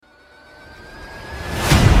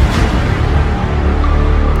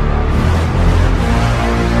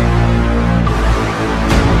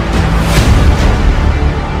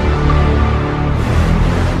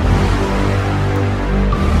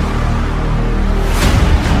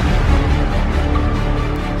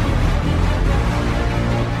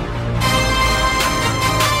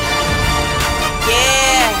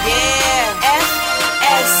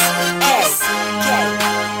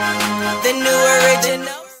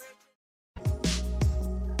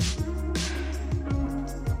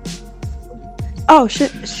Oh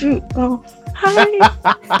shit! Shoot! Oh, hi.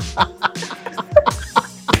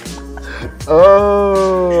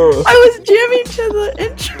 Oh. I was jamming to the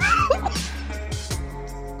intro.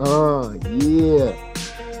 Oh yeah.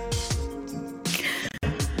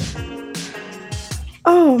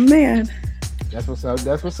 Oh man, That's what's up.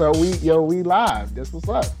 That's what's up. We live. That's what's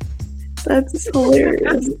up. that's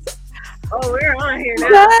hilarious. Oh, we're on here now.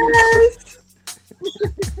 Yes.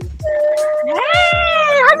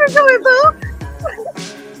 Hey, how you doing, boo?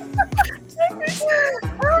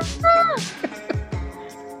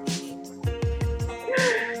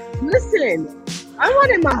 Listen, I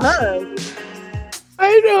wanted my hug.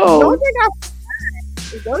 I know.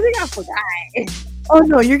 Don't think I forgot. Oh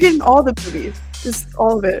no, you're getting all the boobies. Just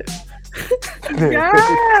all of it.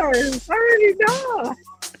 Yes, I already know.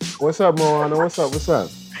 What's up, Moana? What's up? What's up?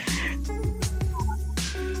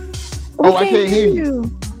 We I can't hear you.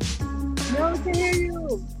 No one can hear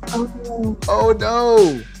you. Oh no. Oh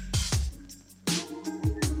no.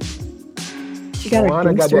 She got Moana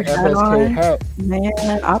a got the gangster hat FSK on. hat. Man,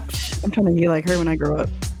 I'm trying to be like her when I grow up.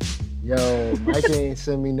 Yo, Mike ain't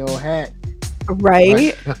send me no hat.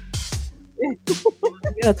 Right? You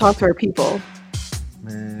gotta talk to our people.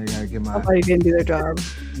 Man, I gotta get my Somebody didn't do their job.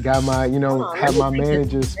 got my have my let me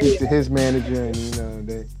manager speak to his manager and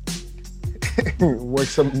they work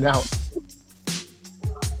something out.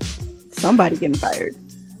 Somebody getting fired.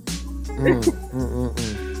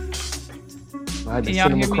 I had to Can y'all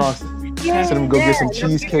send him hear me? across. Send him go get some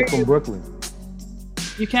cheesecake from Brooklyn.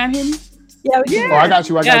 You can't hear me? Yeah, we can. Oh, I got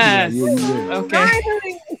you. Yes. Yeah, you did. Okay.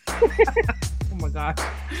 Oh my god.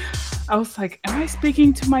 I was like, am I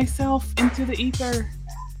speaking to myself into the ether?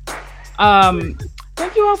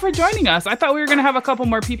 Thank you all for joining us. I thought we were gonna have a couple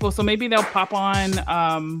more people, so maybe they'll pop on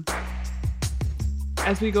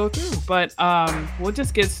as we go through. But we'll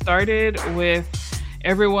just get started with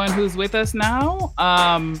everyone who's with us now.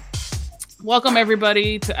 Welcome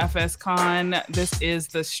everybody to FSCon. This is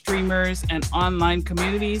the Streamers and Online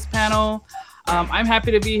Communities panel. I'm happy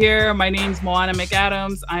to be here. My name's Moana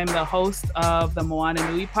McAdams. I'm the host of the Moana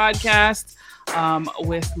Nui podcast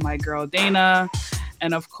with my girl Dana.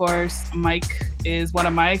 And of course, Mike is one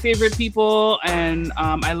of my favorite people and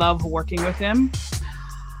I love working with him.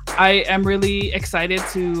 I am really excited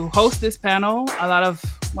to host this panel. I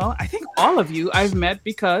think all of you I've met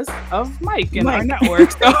because of Mike and our network.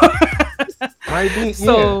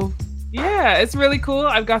 So yeah, it's really cool.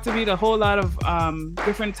 I've got to meet a whole lot of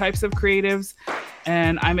different types of creatives,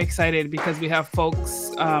 and I'm excited because we have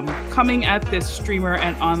folks coming at this streamer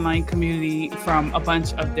and online community from a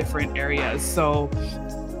bunch of different areas. So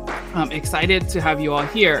I'm excited to have you all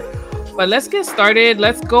here. But let's get started.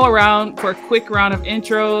 Let's go around for a quick round of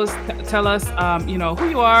intros. Tell us, who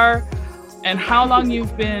you are and how long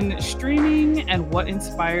you've been streaming and what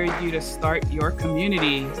inspired you to start your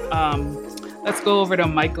community. Let's go over to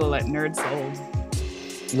Michael at Nerd Soul.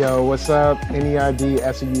 Yo, what's up? NERD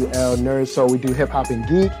SUL Nerd Soul. We do hip hop and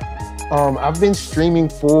geek. I've been streaming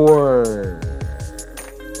for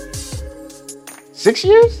 6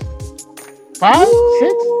 years, 5, 6,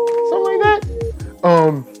 something like that.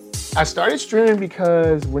 I started streaming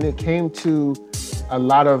because when it came to a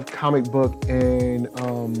lot of comic book and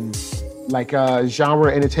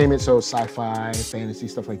genre entertainment, so sci-fi, fantasy,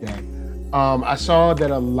 stuff like that. I saw that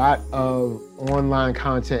a lot of online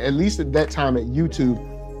content, at least at that time at YouTube,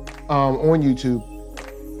 on YouTube,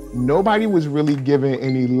 nobody was really giving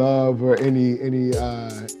any love or any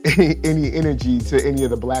energy to any of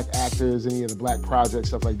the black actors, any of the black projects,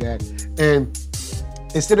 stuff like that. And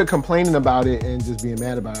instead of complaining about it and just being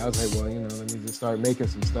mad about it, I was like, well, let me just start making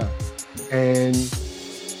some stuff. And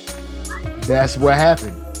that's what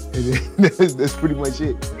happened. That's pretty much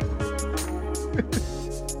it.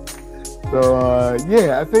 So, I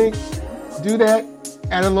think do that,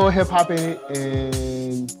 add a little hip hop in it,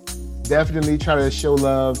 and definitely try to show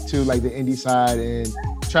love to like the indie side and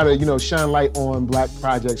try to, shine light on black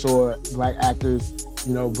projects or black actors,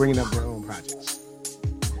 bringing up their own projects.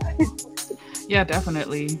 Yeah,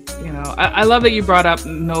 definitely. I love that you brought up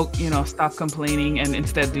stop complaining and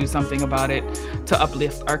instead do something about it to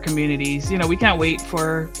uplift our communities. We can't wait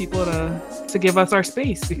for people to give us our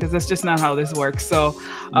space because that's just not how this works. So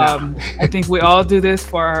I think we all do this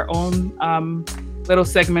for our own little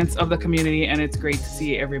segments of the community, and it's great to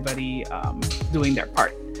see everybody doing their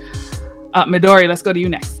part. Midori, let's go to you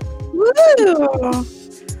next. Woo!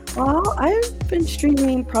 Well, I've been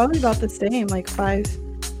streaming probably about the same, like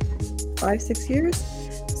 5-6 years.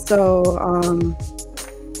 So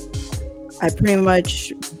I've pretty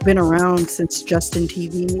much been around since Justin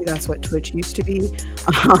TV. That's what Twitch used to be.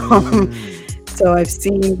 So I've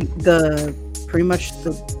seen the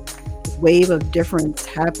wave of difference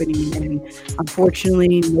happening, and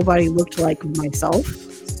unfortunately nobody looked like myself.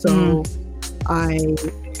 So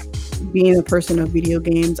being a person of video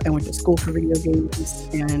games, I went to school for video games,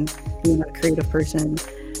 and being a creative person,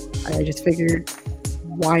 I just figured,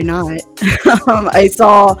 why not? I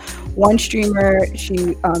saw one streamer,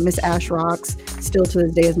 she Miss Ash Rocks, still to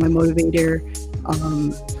this day is my motivator.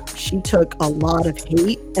 She took a lot of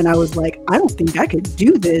hate, and I was like, I don't think I could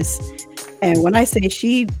do this. And when I say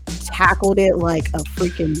she tackled it like a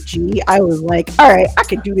freaking G, I was like, all right, I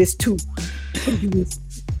could do this too. I could do this.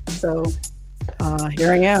 So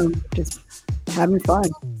here I am, just having fun,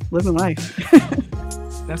 living life.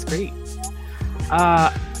 That's great.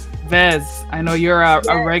 Vez, I know you're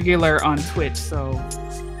a regular on Twitch, so.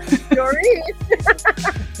 Sure is.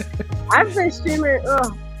 I've been streaming,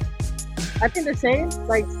 I think the same,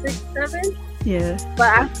 like 6, 7. Yeah. But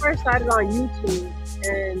I first started on YouTube,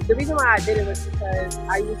 and the reason why I did it was because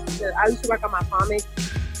I used to work on my comics,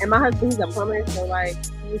 and my husband, he's a plumber, so like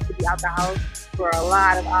he used to be out the house for a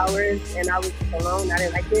lot of hours, and I was just alone. I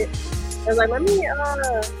didn't like it. I was like, let me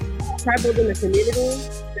try building a community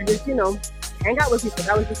and just, you know, hang out with people.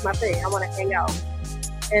 That was just my thing. I want to hang out.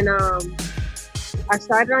 And I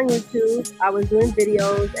started on YouTube. I was doing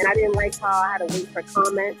videos, and I didn't like how I had to wait for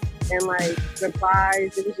comments and like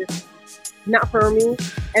replies. It was just not for me.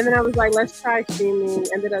 And then I was like, let's try streaming.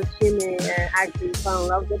 Ended up streaming and actually fell in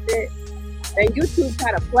love with it. And YouTube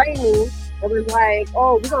tried to play me. It was like,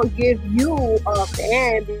 oh, we're going to give you a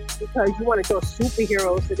ban because you want to do a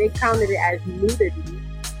superhero. So they counted it as nudity.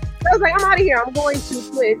 So I was like, I'm out of here. I'm going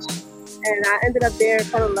to Twitch. And I ended up there,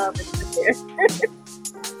 fell in love, and there.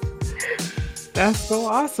 That's so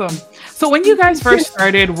awesome. So when you guys first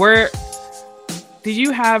started, did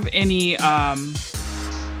you have any,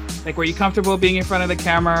 like, were you comfortable being in front of the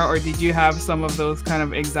camera, or did you have some of those kind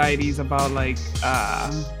of anxieties about like,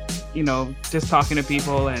 you know, just talking to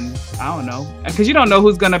people, and I don't know, because you don't know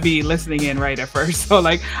who's going to be listening in right at first. So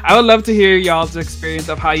like, I would love to hear y'all's experience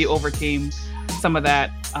of how you overcame some of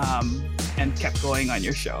that and kept going on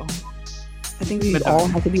your show. I think we all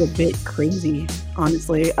have to be a bit crazy,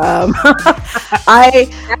 honestly. Because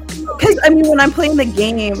I mean, when I'm playing the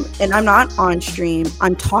game and I'm not on stream,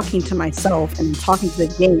 I'm talking to myself and I'm talking to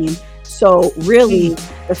the game. So really,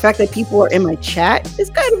 the fact that people are in my chat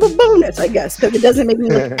is kind of a bonus, I guess, because it doesn't make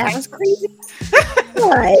me look as crazy.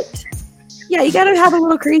 But yeah, you gotta have a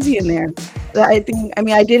little crazy in there. I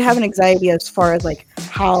did have an anxiety as far as like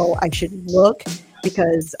how I should look,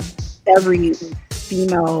 because every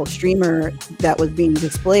female streamer that was being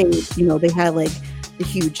displayed, you know, they had like the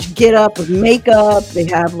huge get up of makeup, they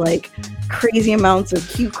have like crazy amounts of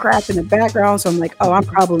cute crap in the background. So I'm like, oh, I'm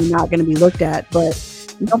probably not going to be looked at, but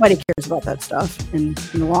nobody cares about that stuff in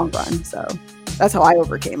the long run. So that's how I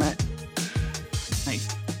overcame it. Nice.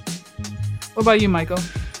 What about you, Michael?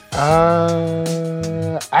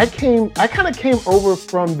 I kind of came over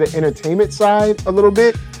from the entertainment side a little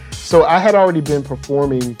bit. So I had already been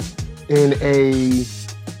performing in a,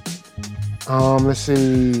 let's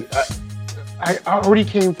see, I already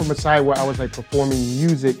came from a side where I was like performing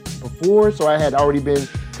music before. So I had already been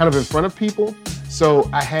kind of in front of people. So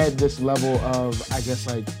I had this level of, I guess,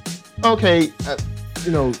 like, okay,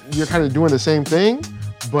 you know, you're kind of doing the same thing,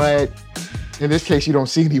 but in this case, you don't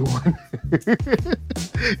see anyone.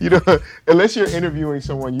 You know, unless you're interviewing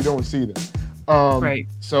someone, you don't see them. Right.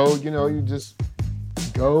 So, you know, you just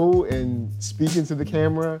go and speak into the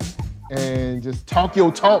camera and just talk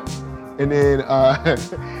your talk, and then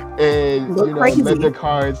and you know, let the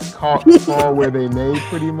cards fall where they may,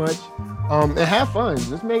 pretty much. And have fun.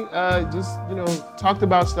 Just make you know, talked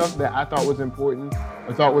about stuff that I thought was important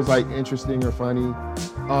or thought was like interesting or funny,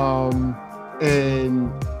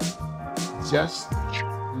 and just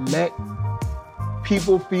let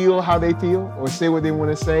people feel how they feel or say what they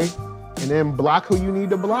want to say, and then block who you need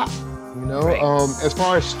to block. You know, right. As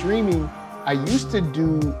far as streaming, I used to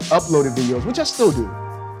do uploaded videos, which I still do,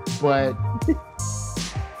 but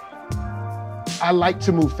I like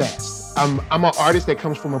to move fast. I'm an artist that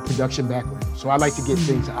comes from a production background, so I like to get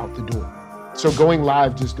things out the door. So going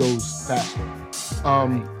live just goes faster.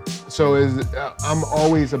 So I'm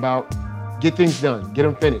always about get things done, get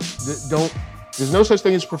them finished. There's no such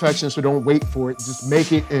thing as perfection, so don't wait for it. Just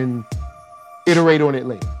make it and iterate on it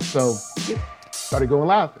later. So started going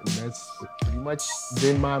live, and that's pretty much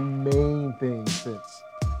been my main thing since.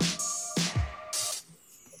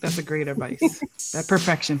 That's a great advice. That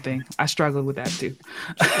perfection thing. I struggled with that too.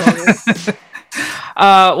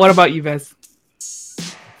 What about you, Vez?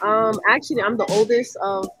 Actually, I'm the oldest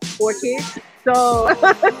of 4 kids. So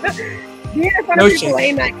being in front No of people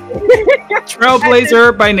shame. ain't nice.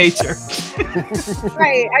 Trailblazer by nature.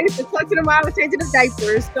 Right. I used to talk to them while I was changing the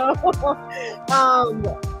diapers. So,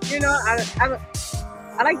 you know,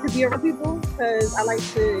 I like to be around people because I like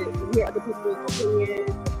to hear other people's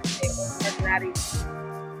opinions, their own personalities.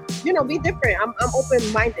 You know, be different. I'm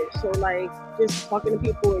open-minded, so like just talking to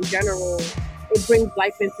people in general, it brings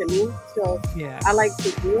life into me. So Yeah. I like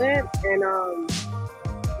to do it, and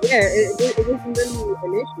yeah, it wasn't really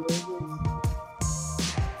an issue. It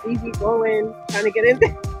was easy going, trying to get in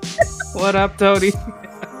there. What up, Tony?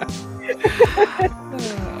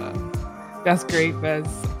 That's great, Bez.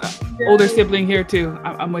 Older sibling here too.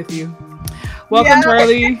 I'm with you. Welcome, Yeah.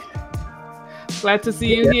 Charlie. Glad to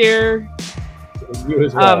see you here. You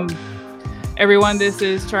as well. Everyone, this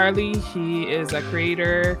is Charlie. He is a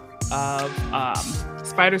creator of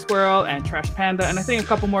Spider Squirrel and Trash Panda, and I think a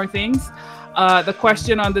couple more things. The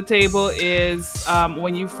question on the table is,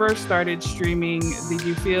 when you first started streaming, did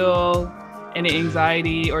you feel any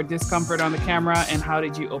anxiety or discomfort on the camera, and how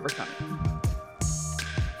did you overcome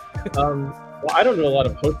it? Well, I don't do a lot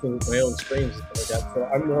of hosting my own streams and stuff like that, so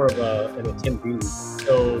I'm more of an attendee.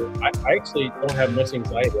 So I actually don't have much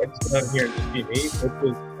anxiety. I just come out here and just be me,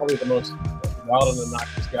 which is probably the most wild and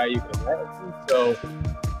obnoxious guy you can imagine. So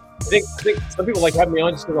I think some people like having me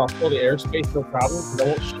on just because I'll fill the airspace, no problem, because I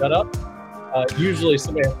won't shut up. Usually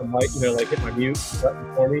somebody has to like hit my mute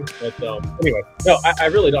button for me. But anyway, no, I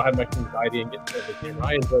really don't have much anxiety in getting to the camera.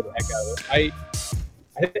 I enjoy the heck out of it.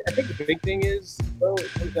 I think the big thing is, though,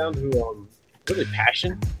 it comes down to really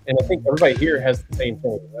passion, and I think everybody here has the same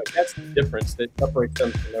thing. Like, that's the difference that separates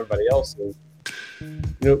them from everybody else. Is, you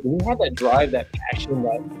know, when you have that drive, that passion,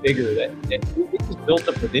 that vigor, that it just built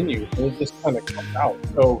up within you, and it just kind of comes out.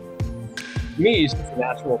 So, to me, it's just a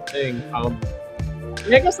natural thing. I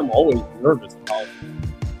mean, I guess I'm always nervous about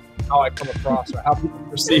how I come across or how people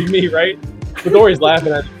perceive me, right? But Dory's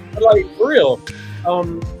laughing at me. But like, for real.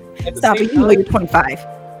 At the Stop same it. You know time, you're 25.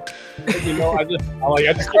 you know, I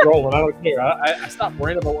just keep rolling. I don't care. I stop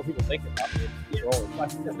worrying about what people think about me. And keep rolling. So I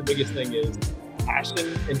think that's the biggest thing is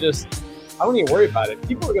passion, and just I don't even worry about it.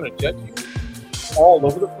 People are gonna judge you all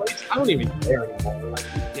over the place. I don't even care anymore. Like,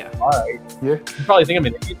 Yeah. all right. Yeah. You probably think I'm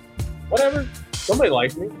an idiot. Whatever. Somebody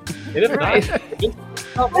likes me. And if Right. not,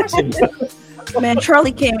 it's not passion. Man,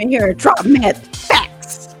 Charlie came in here and dropped mad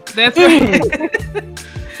facts. That's right.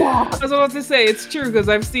 I was about to say it's true because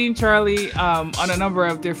I've seen Charlie on a number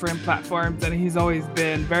of different platforms, and he's always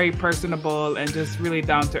been very personable and just really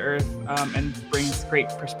down to earth, and brings great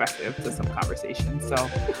perspective to some conversations. So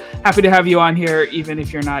happy to have you on here, even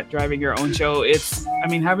if you're not driving your own show.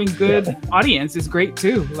 Having good audience is great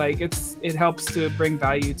too. Like it helps to bring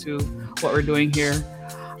value to what we're doing here.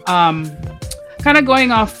 Kind of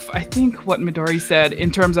going off, I think what Midori said in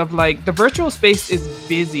terms of like the virtual space is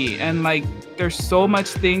busy, and like there's so much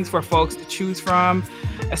things for folks to choose from,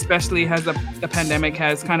 especially as the pandemic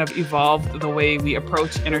has kind of evolved the way we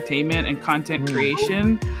approach entertainment and content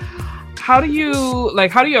creation. How do you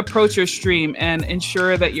approach your stream and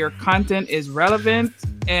ensure that your content is relevant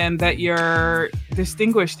and that you're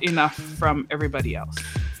distinguished enough from everybody else?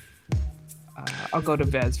 I'll go to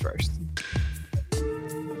Vez first.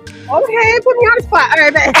 Okay, put me on the spot.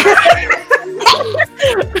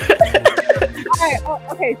 All right,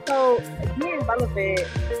 okay, so being relevant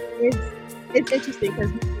it's interesting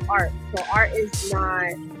because it's art. So art is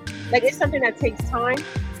not like, it's something that takes time,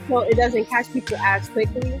 so it doesn't catch people as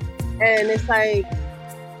quickly. And it's like,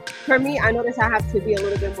 for me, I notice I have to be a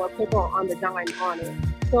little bit more quicker on the dime on it.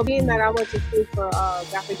 So being that I went to school for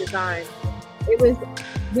graphic design, it was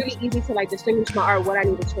really easy to like distinguish my art, what I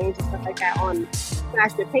need to change and stuff like that on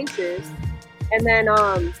faster paces. And then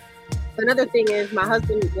another thing is my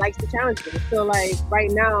husband likes to challenge me. So like right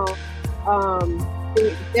now,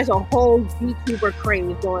 there's a whole VTuber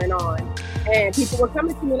craze going on, and people were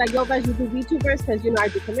coming to me like, "Yo, guys, you do VTubers?" Because I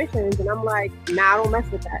do commissions, and I'm like, "Nah, I don't mess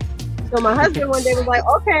with that." So my husband one day was like,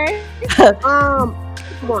 "Okay,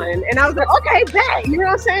 one," and I was like, "Okay, bet." You know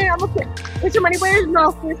what I'm saying? I'm gonna put your money where your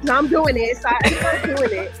mouth is, and I'm doing it. So I started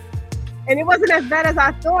doing it, and it wasn't as bad as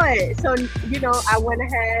I thought. So I went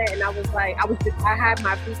ahead and I was like, I had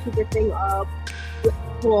my VTuber thing up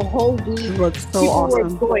for a whole week. It looks so People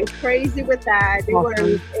awesome. were going crazy with that. They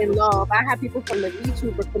Awesome. were in love. I had people from the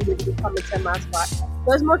VTuber community coming to my spot. So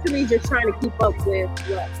it's mostly just trying to keep up with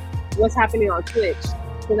what's happening on Twitch,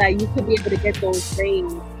 so that you could be able to get those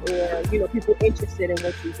things, or people interested in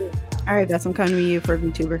what you do. All right, Bess, I'm coming to you for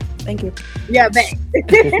VTuber. Thank you. Yeah, bet.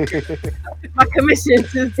 My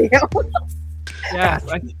commissions is there. Yes,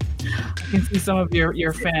 I can see some of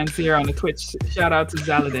your fans here on the Twitch. Shout out to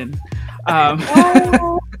Zaladin.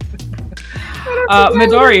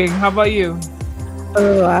 Midori, how about you?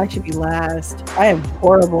 Oh, I should be last. I am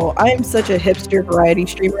horrible. I am such a hipster variety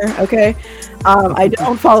streamer. Okay, I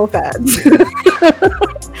don't follow fads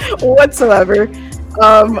whatsoever.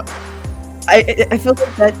 I feel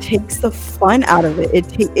like that takes the fun out of it. It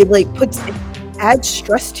adds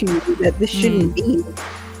stress to you that this shouldn't be.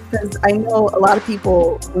 Because I know a lot of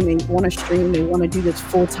people, when they want to stream, they want to do this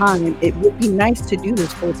full time. It would be nice to do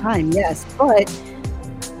this full time, yes, but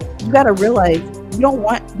you got to realize you don't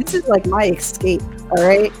want. This is like my escape. All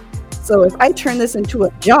right. So if I turn this into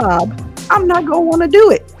a job, I'm not gonna want to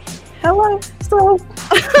do it. Hello. So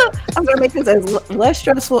I'm gonna make this as less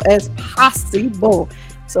stressful as possible.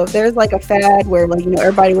 So if there's like a fad where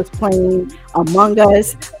everybody was playing Among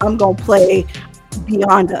Us, I'm gonna play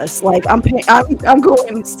Beyond Us. Like I'm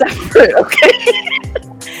going separate. Okay.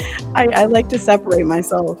 I like to separate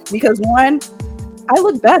myself because one, I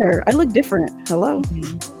look better. I look different. Hello.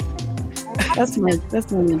 That's my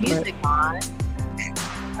music on.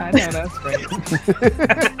 I know that's right.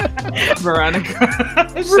 Veronica.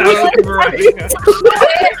 Shout out to Veronica.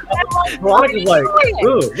 Veronica's like,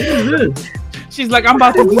 ooh, what is this? She's like, I'm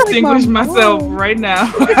about to distinguish myself right now.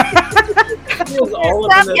 What's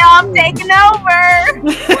up, y'all? I'm taking over. I'm on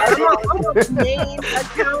the main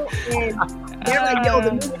account, and they're like, yo,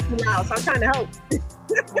 the music's too loud, so I'm trying to help.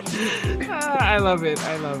 I love it.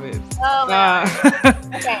 Oh, man.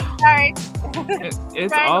 Okay, sorry.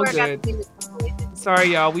 It's all good.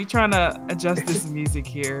 Sorry, y'all. We trying to adjust this music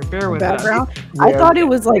here. Bear with background. us. Yeah. I thought it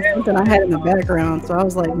was like something I had in the background, so I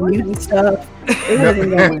was like muting stuff. It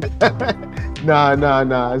wasn't going. Nah.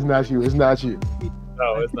 It's not you. No,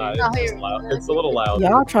 it's not. It's loud. It's a little loud.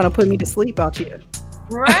 Y'all trying to put me to sleep out here.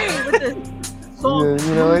 Right. With the song.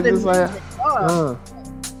 Yeah, it's just like,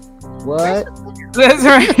 what? That's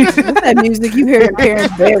right. What's that music you hear in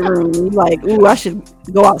parents' bedroom? You like, ooh, I should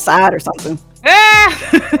go outside or something.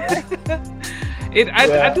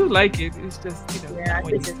 I do like it. It's just,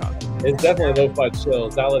 when you talk. It's definitely lo-fi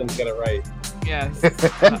chill. Saladin's got it right. Yes.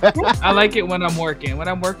 I like it when I'm working. When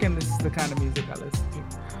I'm working, this is the kind of music I listen to.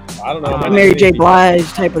 I don't know. Mary J.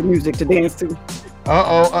 Blige type of music to dance to.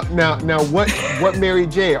 Now what Mary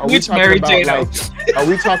J? Are Which we talking Mary about, J. like, are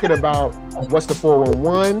we talking about what's the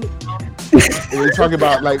 411? Are we talking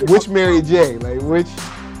about like which Mary J? Like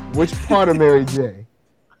which part of Mary J?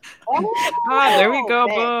 There we go.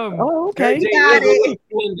 Boom. Oh, okay. You got it.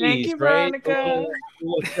 Thank you, Veronica.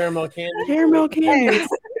 Caramel candy. Caramel candy. You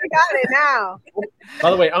got it now.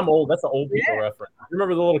 By the way, I'm old. That's an old people reference.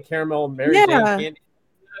 Remember the little caramel Mary Jane candy?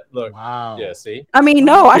 Look. Wow. Yeah, see? I mean,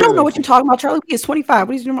 no, I don't know what you're talking about, Charlie. He is 25.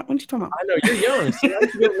 What are you talking about? I know, you're young. See, I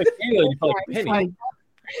used to get Michaela, you call it Penny.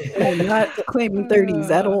 I'm not claiming 30s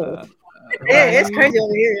at all. It's crazy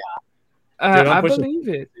over here. Dude, I believe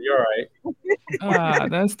it. You're right.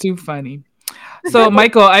 That's too funny. So,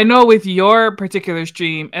 Michael, I know with your particular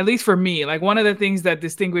stream, at least for me, like one of the things that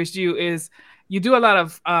distinguished you is you do a lot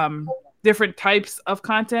of different types of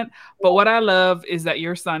content. But what I love is that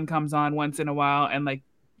your son comes on once in a while and like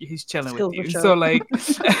he's chilling with you. So, like,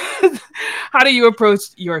 how do you approach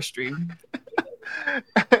your stream?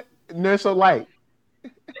 No, so like,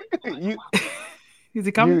 Is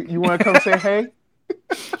he coming? You want to come say hey?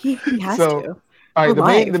 He has to. All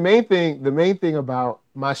right, the main thing about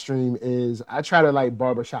my stream is I try to like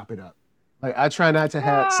barbershop it up. Like I try not to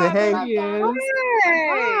have say hey. Say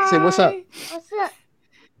what's up. What's up?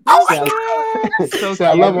 Oh my God. So Say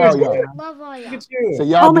I love all y'all. Love all y'all. So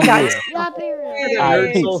y'all Oh my be God. real. Y'all be real. All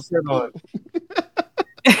right, peace.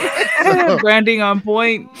 Branding on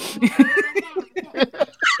point. He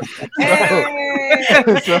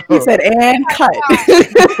said, and cut.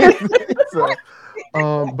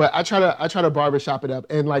 But I try to barbershop it up,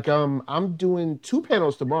 and like I'm doing 2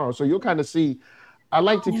 panels tomorrow, so you'll kind of see. I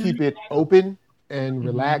like to keep it open and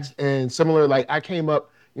relaxed and similar. Like I came up,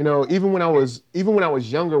 even when I was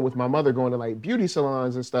younger with my mother going to like beauty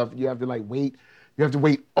salons and stuff. You have to like wait. You have to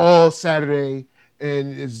wait all Saturday,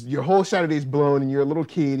 and your whole Saturday's blown, and you're a little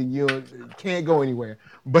kid, and you can't go anywhere.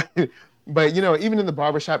 But even in the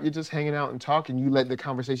barbershop, you're just hanging out and talking. You let the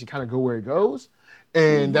conversation kind of go where it goes.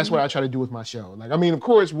 And that's what I try to do with my show. Like, I mean, of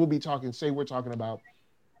course, we'll be talking, we're talking about,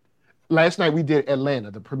 last night we did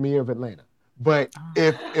Atlanta, the premiere of Atlanta. But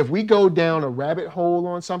if we go down a rabbit hole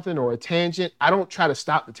on something or a tangent, I don't try to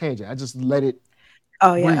stop the tangent. I just let it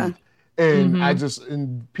breathe. And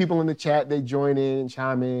and people in the chat, they join in and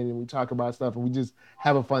chime in and we talk about stuff and we just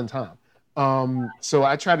have a fun time. So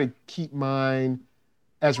I try to keep mine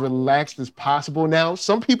as relaxed as possible. Now,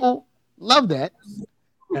 some people love that.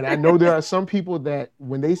 And I know there are some people that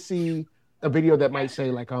when they see a video that might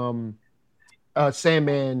say like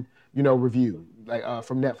Sandman, review like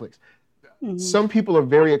from Netflix, some people are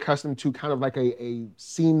very accustomed to kind of like a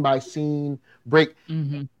scene by scene break.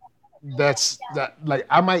 Mm-hmm. That like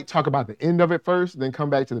I might talk about the end of it first, then come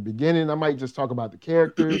back to the beginning. I might just talk about the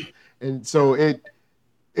characters, and so it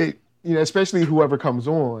especially whoever comes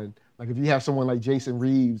on. Like if you have someone like Jason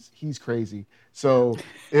Reeves, he's crazy. So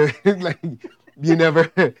like you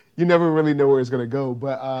never really know where it's gonna go.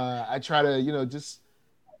 But I try to just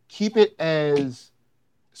keep it as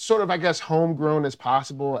sort of, I guess, homegrown as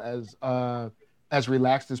possible, as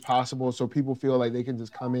relaxed as possible, so people feel like they can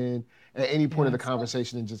just come in at any point of the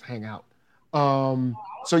conversation and just hang out.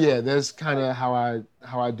 So yeah, that's kind of how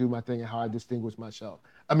I do my thing and how I distinguish myself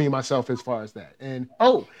as far as that. And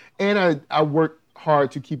I work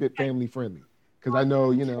hard to keep it family friendly because I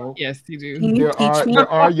know Yes, you do. Can you teach me? there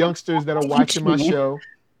are youngsters that are watching my show.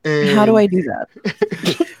 And How do I do that?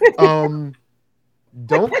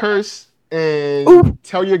 Don't curse and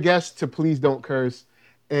tell your guests to please don't curse.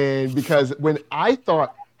 And because when I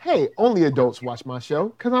thought, hey, only adults watch my show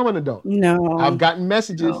because I'm an adult. No. I've gotten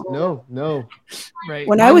messages. No. Right.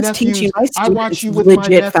 When My I was nephews- teaching, my I watch students you with my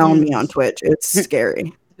legit found me nephews. on Twitch. It's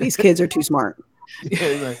scary. These kids are too smart. Yeah,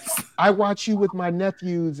 like, I watch you with my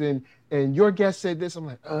nephews and your guest said this. I'm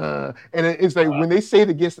like, and it's like when they say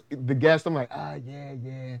the guest, I'm like,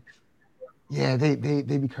 yeah, they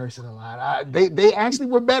be cursing a lot. They actually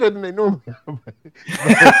were better than they normally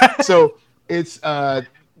are. So it's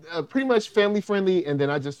pretty much family friendly, and then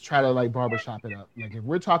I just try to like barbershop it up. Like if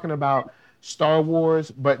we're talking about Star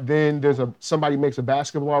Wars, but then somebody makes a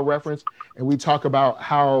basketball reference, and we talk about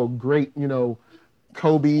how great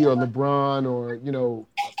Kobe or LeBron or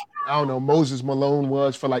I don't know, Moses Malone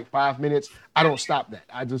was for like 5 minutes. I don't stop that.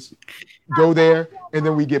 I just go there, and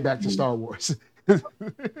then we get back to Star Wars.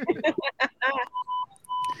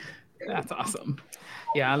 That's awesome.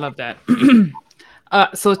 Yeah, I love that.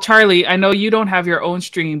 So Charlie, I know you don't have your own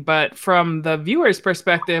stream, but from the viewer's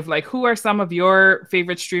perspective, like who are some of your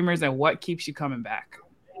favorite streamers and what keeps you coming back?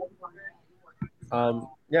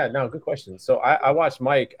 Yeah, no, good question. So I watch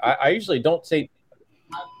Mike. I usually don't say.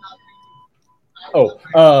 No,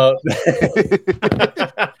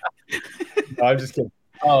 I'm just kidding.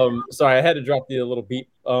 Sorry, I had to drop the little beep.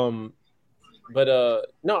 No,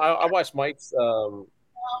 I watch Mike's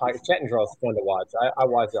Chat and Draw is fun to watch. I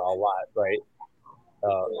watch it a lot, right?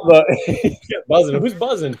 But buzzing. Who's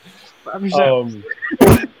buzzing?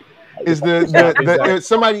 Is the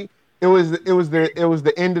somebody? It was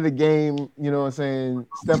the end of the game. You know what I'm saying?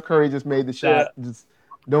 Steph Curry just made the shot. Yeah. Just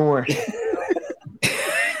don't worry.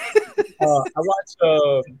 I watch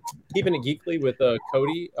Keeping It Geekly with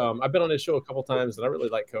Cody. I've been on his show a couple times, and I really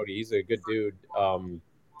like Cody. He's a good dude.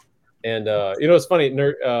 It's funny,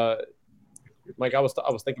 Mike. I was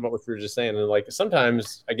thinking about what you were just saying, and like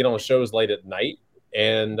sometimes I get on shows late at night,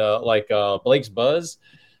 and Blake's Buzz,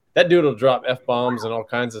 that dude will drop F-bombs and all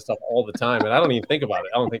kinds of stuff all the time, and I don't even think about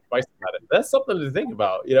it. I don't think twice about it. That's something to think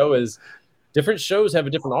about, is different shows have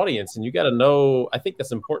a different audience, and you got to know. I think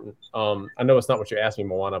that's important. I know it's not what you asked me,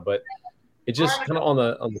 Moana, but it just kind of on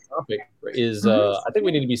the topic is I think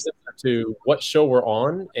we need to be sensitive to what show we're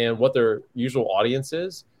on and what their usual audience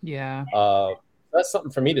is. Yeah. That's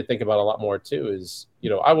something for me to think about a lot more too. Is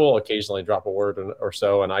I will occasionally drop a word or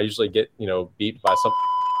so, and I usually get beeped by something.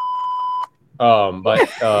 But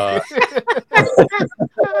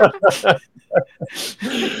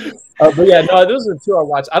yeah, no, those are the two I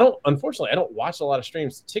watch. Unfortunately, I don't watch a lot of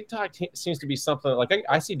streams. TikTok seems to be something like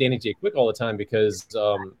I see Danny J. Quick all the time because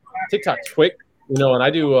TikTok's quick, and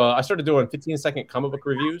I started doing 15-second comic book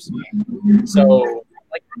reviews. So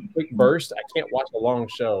like a quick burst, I can't watch a long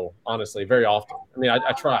show, honestly, very often. I mean,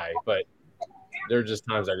 I try, but there are just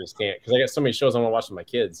times I just can't because I got so many shows I want to watch with my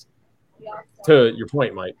kids. To your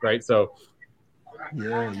point, Mike, right? So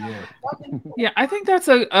yeah, I think that's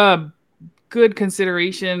a good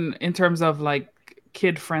consideration in terms of like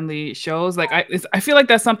kid-friendly shows. Like I feel like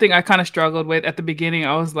that's something I kind of struggled with at the beginning.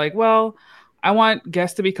 I was like, well, I want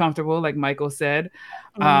guests to be comfortable, like Michael said,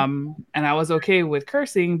 and I was okay with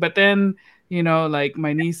cursing. But then, like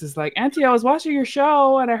my niece is like, Auntie, I was watching your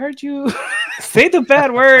show and I heard you say the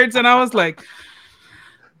bad words, and I was like,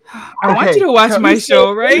 I want you to watch my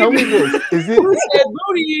show, right? Tell me this: is it?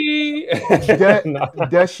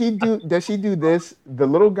 Does she do this? The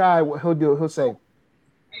little guy, what he'll say,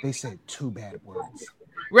 they said two bad words,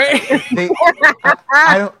 right?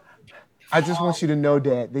 I just want you to know,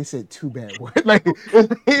 Dad, they said two bad words.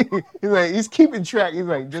 He's keeping track. He's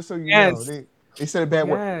like, just so you know, they said a bad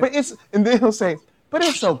word. But and then he'll say, but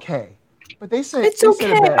it's okay. But they said it's okay.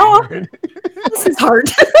 Said a bad word. This is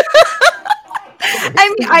hard.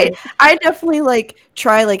 I mean, I definitely like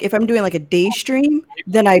try like if I'm doing like a day stream,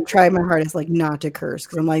 then I try my hardest like not to curse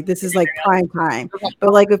because I'm like this is like prime time.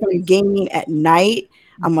 But like if I'm gaming at night,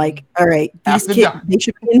 I'm like, all right, these After kids dark. they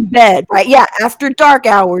should be in bed, right? Yeah, after dark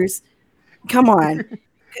hours. Come on,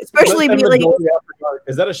 especially Let be them like adore you after dark.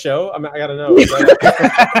 Is that a show? I mean, I gotta know. Is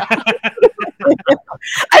that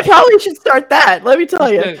I probably should start that. Let me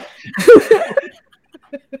tell you.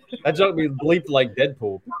 that joke be bleeped like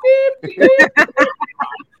Deadpool.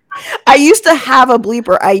 I used to have a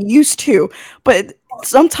bleeper. I used to, but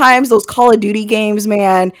sometimes those Call of Duty games,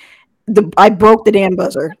 man, I broke the damn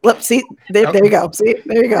buzzer. Look, see, there you go. See,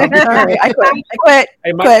 there you go. All right, I quit.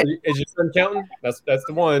 Hey, Mike, Quit. is your son counting? That's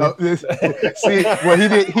the one. Oh, see, well,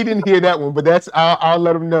 he didn't hear that one, but I'll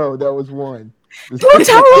let him know that was one. Don't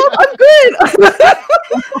tell him I'm good.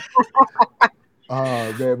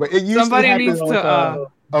 Oh man, but it usually Somebody happens needs with, to.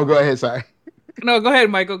 oh, go ahead. Sorry. No, go ahead,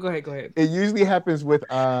 Michael. Go ahead. It usually happens with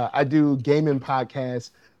I do gaming podcasts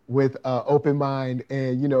with Open Mind,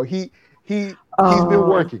 and you know he's been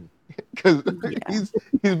working because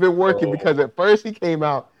he's been working because at first he came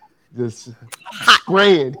out just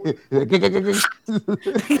spraying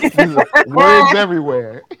words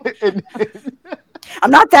everywhere.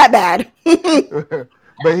 I'm not that bad.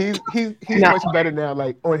 But he's much better now.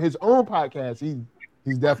 Like on his own podcast, he's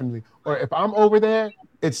definitely. Or if I'm over there,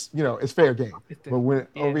 it's it's fair game. But when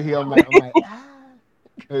over here, I'm like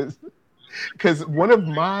because one of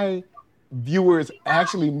my viewers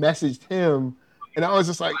actually messaged him, and I was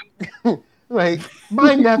just like, like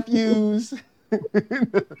my nephews.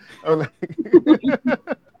 I'm like,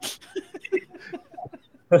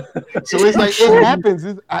 so it's like it happens.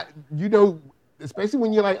 Especially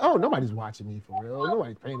when you're like, oh, nobody's watching me for real.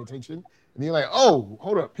 Nobody's paying attention. And you're like, oh,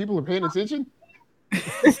 hold up. People are paying attention?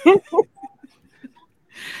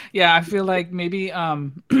 Yeah, I feel like maybe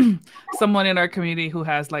someone in our community who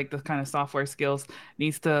has like the kind of software skills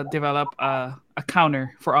needs to develop a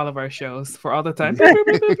counter for all of our shows for all the time.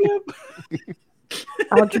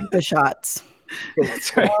 I'll drink the shots.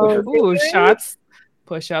 That's right. Ooh, shots,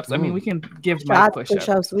 push-ups. I mean, we can give Mike Shots, push-ups.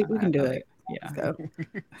 push-ups. We can do it. Yeah. Let's go.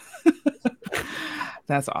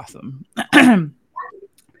 That's awesome.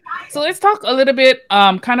 So let's talk a little bit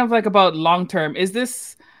kind of like about long-term.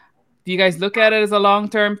 Do you guys look at it as a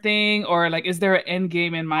long-term thing, or like is there an end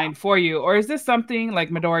game in mind for you? Or is this something like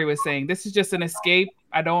Midori was saying, this is just an escape?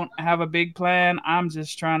 I don't have a big plan. I'm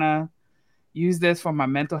just trying to use this for my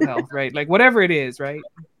mental health, right? Like whatever it is, right?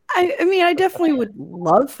 I mean, I definitely would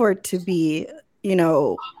love for it to be,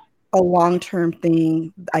 a long-term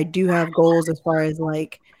thing. I do have goals as far as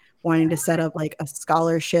like wanting to set up like a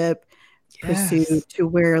scholarship pursuit to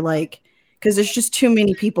where like, because there's just too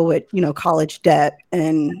many people with, college debt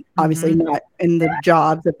and obviously not in the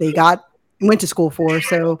jobs that they went to school for.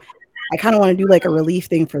 So I kind of want to do like a relief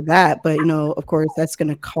thing for that. But, of course, that's going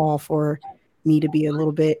to call for me to be a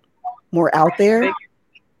little bit more out there.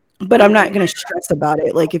 But I'm not going to stress about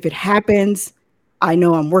it. Like if it happens, I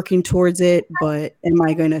know I'm working towards it, but am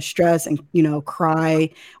I going to stress and,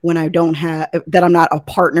 cry when I don't have that I'm not a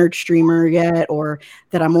partnered streamer yet, or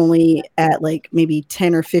that I'm only at like maybe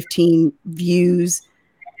 10 or 15 views?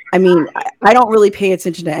 I mean, I don't really pay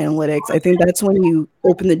attention to analytics. I think that's when you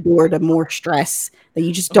open the door to more stress that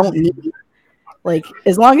you just don't need. Like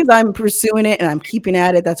as long as I'm pursuing it and I'm keeping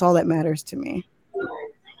at it, that's all that matters to me.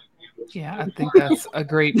 Yeah, I think that's a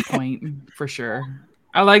great point for sure.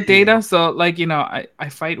 I like data, so like I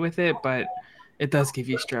fight with it, but it does give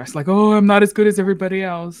you stress. Like, oh, I'm not as good as everybody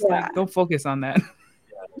else. Yeah. Like, don't focus on that.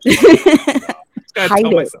 Hide it.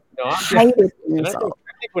 Hide it from And I yourself.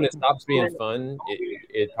 think when it stops being fun,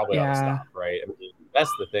 it probably ought to stop, right? I mean,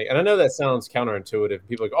 that's the thing. And I know that sounds counterintuitive.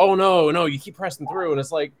 People are like, oh no, you keep pressing through, and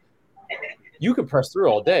it's like you could press through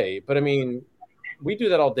all day, but I mean, we do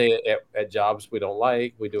that all day at jobs we don't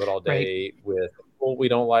like. We do it all day with people we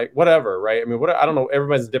don't like, whatever, right? I mean, I don't know.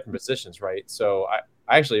 Everybody's in different positions, right? So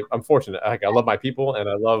I'm fortunate. Like I love my people and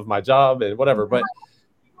I love my job and whatever. But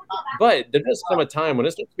there does come a time when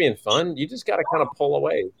it starts being fun. You just got to kind of pull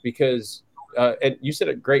away because, and you said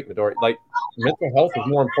it great, Midori. Like mental health is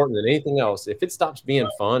more important than anything else. If it stops being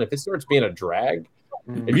fun, if it starts being a drag,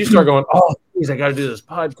 if you start going, oh, geez, I got to do this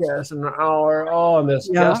podcast in an hour. Oh, and this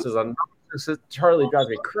guest is on. Charlie drives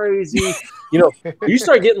me crazy. You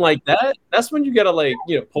start getting like that. That's when you gotta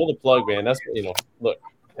pull the plug, man. That's look,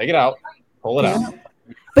 take it out, pull it out.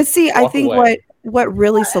 But see, I think away. what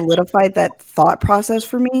really solidified that thought process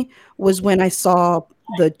for me was when I saw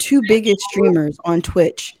the two biggest streamers on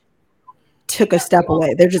Twitch took a step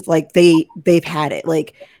away. They're just like they've had it.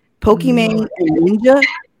 Like Pokimane and Ninja,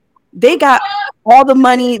 they got all the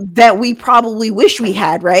money that we probably wish we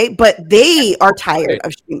had, right? But they are tired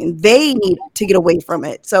of streaming. They need to get away from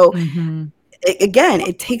it. So again,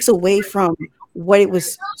 it takes away from what it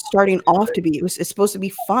was starting off to be. It's supposed to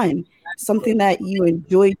be fun, something that you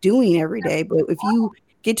enjoy doing every day. But if you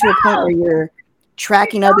get to a point where you're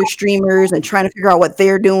tracking other streamers and trying to figure out what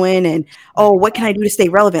they're doing and, oh, what can I do to stay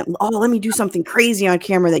relevant? Oh, let me do something crazy on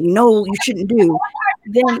camera that you know you shouldn't do.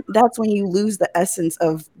 Then that's when you lose the essence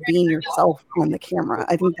of being yourself on the camera.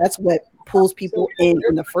 I think that's what pulls people in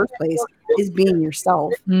the first place, is being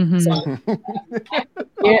yourself. So,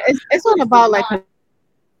 yeah, it's all about like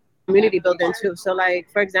community building too. So like,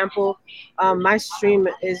 for example, my stream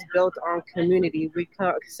is built on community. We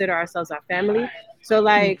consider ourselves our family. So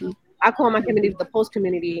like, I call my community the Pulse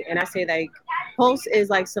community, and I say like Pulse is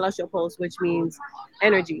like celestial pulse, which means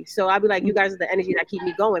energy. So I'll be like, you guys are the energy that keep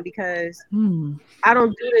me going, because I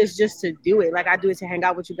don't do this just to do it. Like, I do it to hang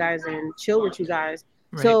out with you guys and chill with you guys.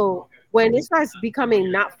 Right. So when it starts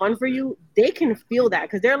becoming not fun for you, they can feel that,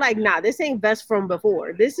 because they're like, nah, this ain't best from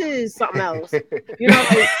before. This is something else. You know,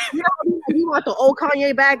 like, you want the old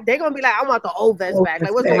Kanye back? They're gonna be like, I want the old vest back.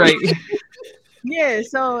 Like, what's going on? Yeah,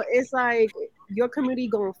 so it's like your community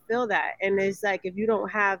gonna feel that, and it's like if you don't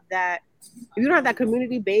have that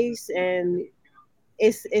community base, and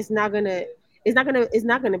it's not gonna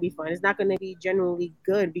be fun. It's not gonna be genuinely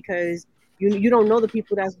good, because you don't know the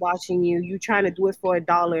people that's watching you. You trying to do it for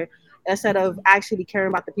 $1 instead of actually caring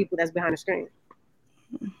about the people that's behind the screen.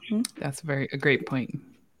 That's a great point.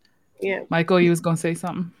 Yeah, Michael, you was gonna say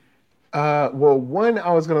something? Well, one,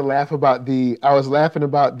 I was laughing about the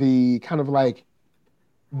kind of like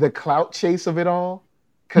the clout chase of it all,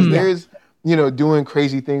 because there's, doing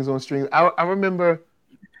crazy things on stream. I remember,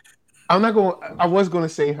 I was going to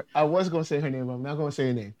say her name, but I'm not going to say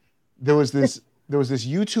her name. There was this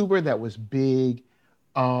YouTuber that was big,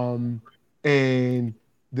 and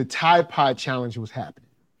the Tide Pod challenge was happening.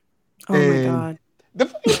 Oh my God. The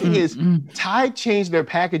funny thing is, Tide changed their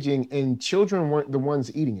packaging and children weren't the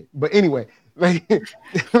ones eating it. But anyway,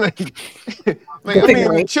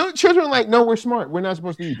 children like, no, we're smart. We're not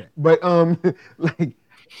supposed to eat that. But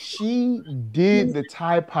she did the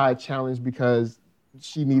Tide Pod challenge because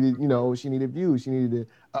she needed views. She needed an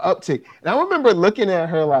uptick. And I remember looking at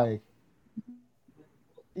her like,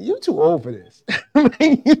 you too old for this. You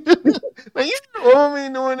too old for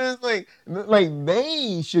doing this. Like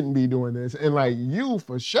they shouldn't be doing this, and like you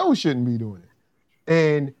for sure shouldn't be doing it.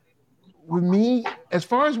 And with me, as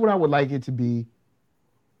far as what I would like it to be,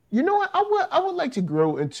 you know what? I would like to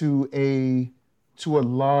grow into a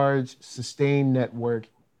large, sustained network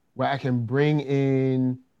where I can bring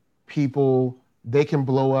in people, they can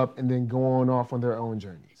blow up and then go off on their own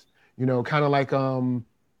journeys. Kind of like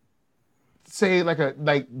say like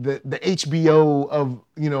the HBO of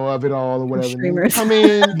it all or whatever. Streamers.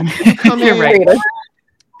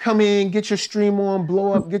 Come in, get your stream on,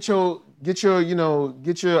 blow up, get your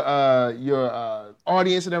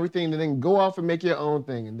audience and everything, and then go off and make your own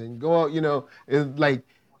thing, and then go out. It's like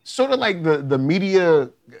sort of like the media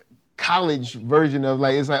college version of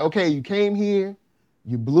like, it's like, okay, you came here,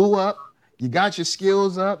 you blew up. You got your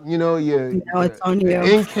skills up, your it's on you.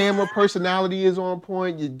 in-camera personality is on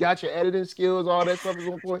point. You got your editing skills, all that stuff is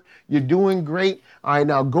on point. You're doing great. All right,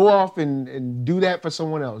 now go off and do that for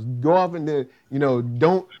someone else. Go off and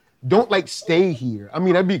don't like stay here. I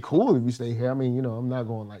mean, that'd be cool if you stay here. I mean, I'm not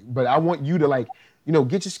going but I want you to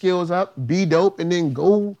get your skills up, be dope, and then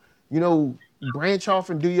go, branch off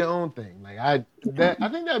and do your own thing. I think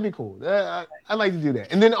that'd be cool. I'd like to do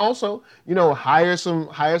that. And then also, hire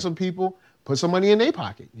some people. Put some money in their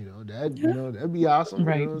pocket, that'd be awesome.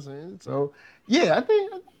 Right. You know what I'm saying? So yeah, I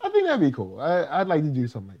think that'd be cool. I'd like to do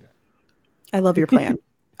something like that. I love your plan.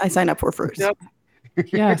 I sign up for first. Yep.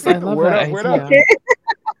 Yes, I love that word idea.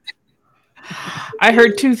 I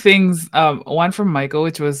heard two things. One from Michael,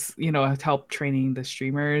 which was, help training the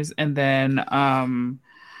streamers, and then I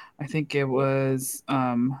think it was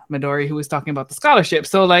Midori who was talking about the scholarship.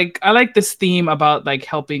 So I like this theme about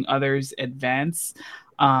helping others advance.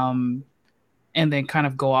 And then kind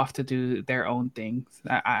of go off to do their own things.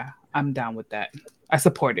 I'm down with that. I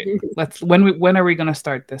support it. When are we gonna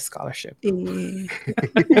start this scholarship? Let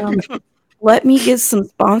me get some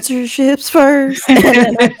sponsorships first.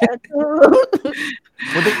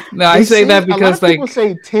 No, I say that because people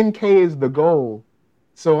say 10K is the goal.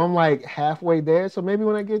 So I'm halfway there. So maybe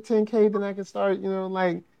when I get 10K, then I can start,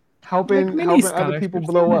 helping other people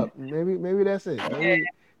blow up. Maybe that's it. Maybe...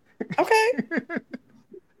 Okay.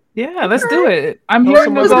 Yeah, let's do it. I'm here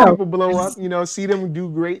some to other go. people blow up. See them do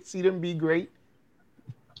great. See them be great.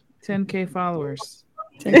 10K followers.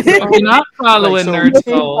 So if you're not following so Nerd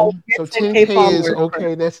Soul, So 10K 10K is followers.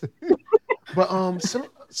 okay. That's but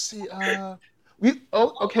see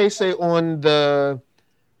okay, say on the,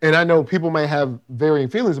 and I know people might have varying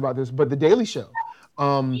feelings about this, but the Daily Show.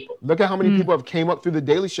 Look at how many people have came up through the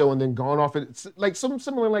Daily Show and then gone off. It's like something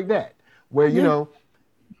similar like that, where you know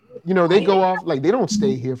they go off, like they don't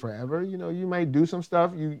stay here forever. You know, you might do some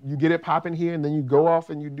stuff, you get it popping here, and then you go off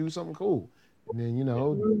and you do something cool, and then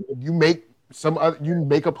you make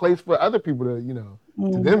a place for other people to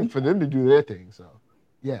for them to do their thing. So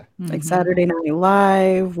yeah, Like Saturday Night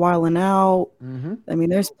Live, Wildin' Out. I mean,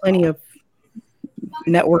 there's plenty of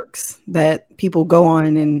networks that people go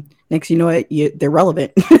on, and next you know it, they're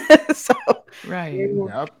relevant. So right?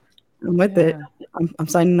 yep. I'm with it. I'm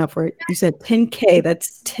signing up for it. You said 10K.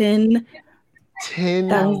 That's 10.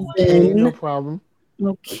 10K, no problem.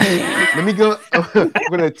 Okay. Let me go. I'm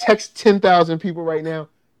gonna text 10,000 people right now.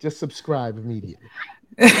 Just subscribe immediately.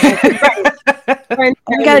 All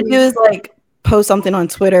you gotta do is like post something on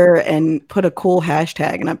Twitter and put a cool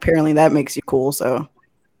hashtag, and apparently that makes you cool. So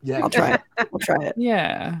Yeah, I'll try it. I'll try it.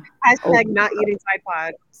 Yeah. Hashtag not eating Tide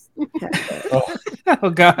Pods. Oh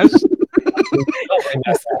gosh.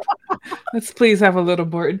 Let's please have a little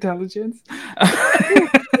more intelligence.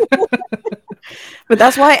 But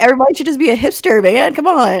that's why everybody should just be a hipster, man. Come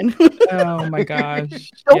on. Oh my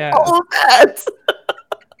gosh. Don't Yeah. follow that.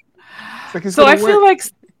 So I feel like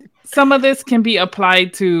some of this can be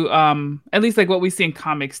applied to at least like what we see in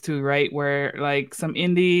comics too, right? Where like some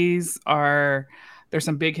indies there's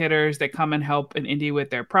some big hitters that come and help an indie with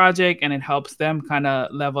their project, and it helps them kind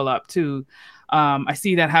of level up too. I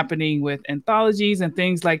see that happening with anthologies and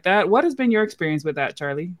things like that. What has been your experience with that,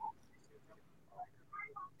 Charlie?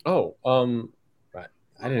 Oh, right.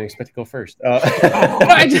 I didn't expect to go first.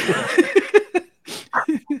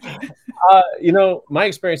 My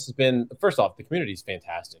experience has been, first off, the community is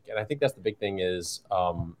fantastic, and I think that's the big thing is,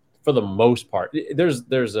 for the most part, there's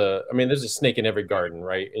a snake in every garden,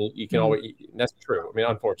 right? And you can always, that's true. I mean,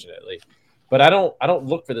 unfortunately, but I don't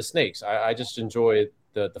look for the snakes. I just enjoy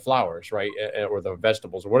the flowers, right, or the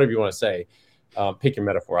vegetables, or whatever you want to say. Pick your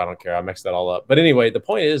metaphor. I don't care. I mixed that all up. But anyway, the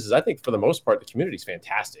point is I think for the most part, the community is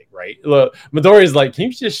fantastic, right? Look, Midori's like, can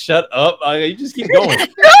you just shut up? You just keep going.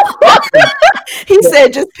 He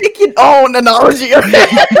said, just pick your own analogy.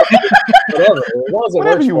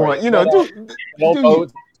 Whatever you want,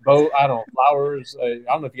 boat, I don't know, flowers. I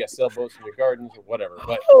don't know if you guys sell boats in your gardens or whatever,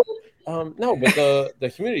 but no, but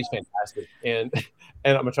the community is fantastic, and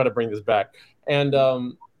I'm gonna try to bring this back. And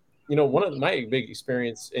one of my big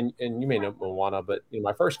experience, and you may know Moana, but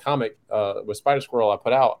my first comic with Spider Squirrel I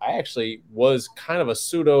put out, I actually was kind of a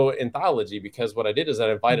pseudo anthology, because what I did is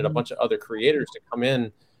I invited a bunch of other creators to come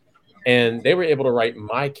in, and they were able to write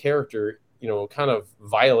my character, kind of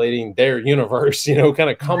violating their universe, kind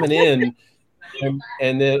of coming in.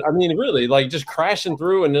 And then, I mean, really, like just crashing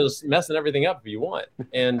through and just messing everything up if you want.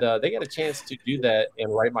 And they got a chance to do that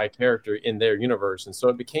and write my character in their universe. And so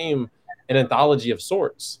it became an anthology of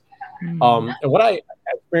sorts. And what I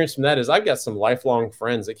experienced from that is I've got some lifelong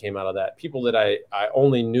friends that came out of that. People that I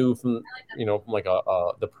only knew from, from like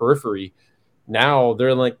the periphery. Now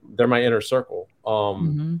they're my inner circle.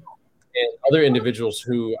 And other individuals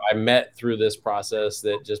who I met through this process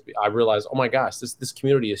that I realized, oh my gosh, this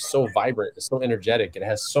community is so vibrant, it's so energetic, it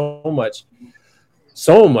has so much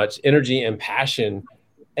energy and passion,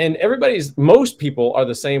 and most people are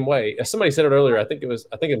the same way. As somebody said it earlier, I think it was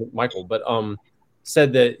Michael, but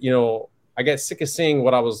said that I got sick of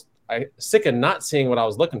sick of not seeing what I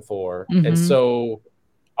was looking for, and so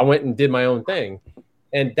I went and did my own thing,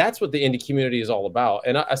 and that's what the indie community is all about.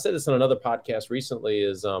 And I said this on another podcast recently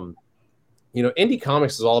is indie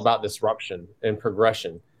comics is all about disruption and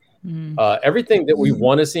progression. Everything that we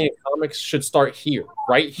want to see in comics should start here,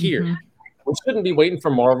 right here. We shouldn't be waiting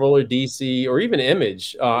for Marvel or DC or even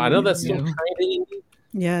Image. I know that's still kind of indie.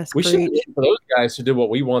 Yes, we shouldn't be waiting for those guys to do what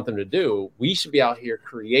we want them to do. We should be out here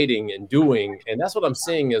creating and doing, and that's what I'm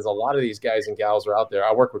seeing is a lot of these guys and gals are out there.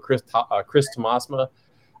 I work with Chris Tomasma.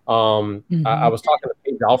 I was talking to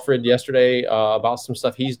Paige Alfred yesterday about some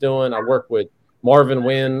stuff he's doing. I work with Marvin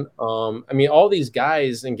Wynn. All these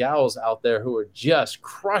guys and gals out there who are just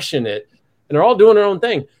crushing it, and they're all doing their own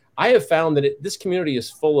thing. I have found that this community is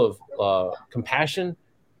full of compassion,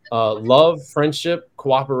 love, friendship,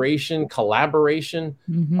 cooperation, collaboration,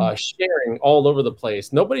 sharing all over the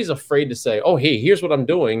place. Nobody's afraid to say, oh, hey, here's what I'm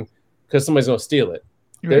doing, because somebody's going to steal it.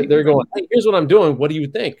 Right. They're going, hey, here's what I'm doing. What do you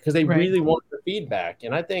think? Because they really want the feedback.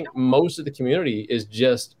 And I think most of the community is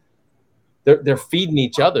just, they're feeding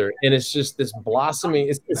each other, and it's just this blossoming.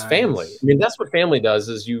 It's family. I mean, that's what family does.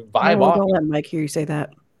 Is you vibe off. Don't let Mike hear you say that.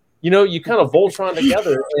 you kind of Voltron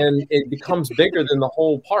together, and it becomes bigger than the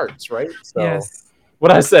whole parts, right? So Yes.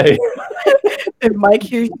 what I say? If Mike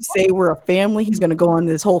hears you say we're a family, he's gonna go on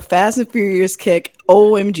this whole Fast and Furious kick.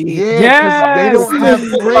 OMG. Yeah, because they don't have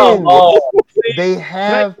friends. Oh, They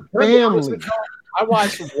have can I be honest family. with y'all? I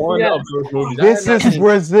watched one of those movies. I This have not is seen-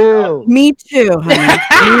 Brazil. Me too,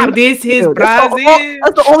 honey. This is That's Brazil.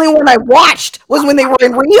 the only one I watched was when they were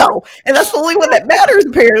in Rio, and that's the only one that matters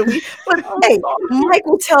apparently. But hey, Mike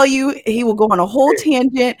will tell you he will go on a whole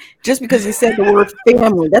tangent just because he said the word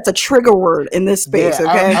family. That's a trigger word in this space.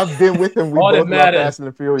 Yeah, Okay. I've been with him. We All that both love matters. Fast and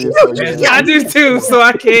the Furious. So Yeah, I do too. So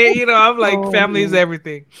I can't, I'm like, Oh, family is man.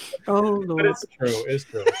 everything. Oh But Lord. it's true. It's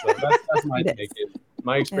true. So that's my It take.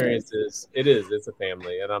 My experience is it's a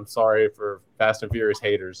family, and I'm sorry for Fast and Furious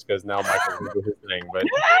haters because now Michael can do his thing.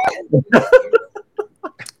 But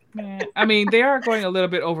Man, I mean, they are going a little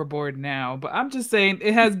bit overboard now, but I'm just saying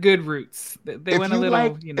it has good roots. They went a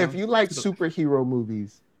little, if you like superhero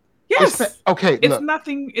movies, yes, okay, it's look,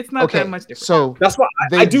 nothing. It's not okay, that much different. so that's why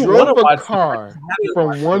they I do drove want to a watch car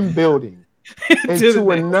from one building To the into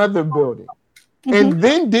next. another building, Mm-hmm. and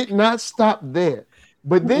then did not stop there,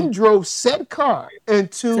 but then drove said car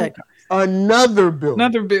into Said car. another building.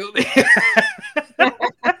 Another building.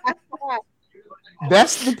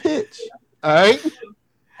 That's the pitch. All right,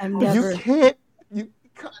 I've never. you can't.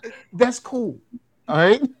 That's cool. All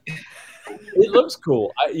right. It looks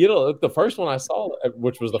cool. The first one I saw,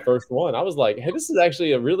 which was the first one, I was like, "Hey, this is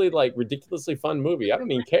actually a really like ridiculously fun movie." I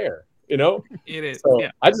don't even care, It is. So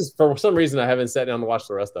Yeah. I just, for some reason, I haven't sat down to watch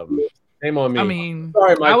the rest of them. Shame on me. I mean,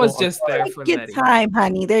 Sorry, I Michael. was I'm just there Take for your Letty. time,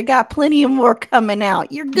 honey. They got plenty of more coming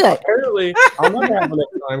out. You're good. Apparently, I'll never have enough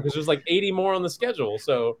time because there's like 80 more on the schedule.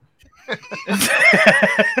 So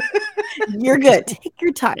You're good. Take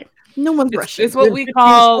your time. No one's rushing. It's what we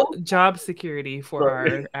call job security for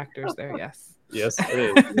our actors there. Yes. yes,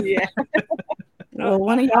 it is. Yeah. Well,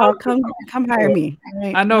 one of y'all come hire me.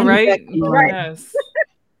 Right? I know, One of you right? guys come on. Yes.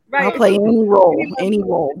 Right. I'll play any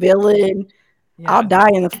role, villain. Yeah. I'll die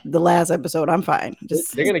in the last episode. I'm fine.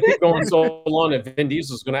 Just They're gonna keep going so long that Vin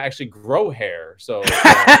Diesel's gonna actually grow hair. So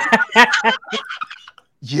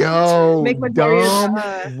Yo, Make Madarius,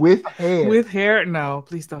 dumb with hair. With hair? No,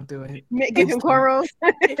 please don't do it. Give him cornrows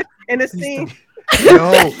in the scene.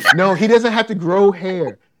 No, he doesn't have to grow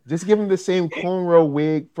hair. Just give him the same cornrow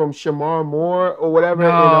wig from Shamar Moore or whatever in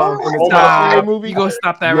the Stop. Top movie. You gonna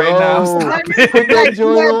stop that right now? Yo, Stop put it. that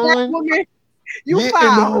joint on. You Yeah,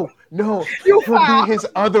 foul. no, You he'll foul. be his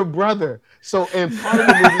other brother. So in part of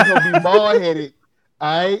the movie, he'll be bald headed.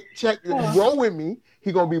 All right, roll with me.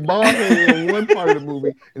 He gonna be bald headed in one part of the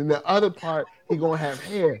movie, and in the other part, he gonna have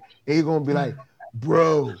hair, and he gonna be like,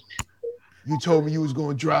 "Bro, you told me you was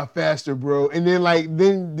gonna drive faster, bro." And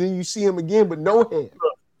then then you see him again, but no hair,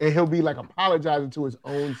 and he'll be like apologizing to his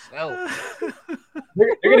own self.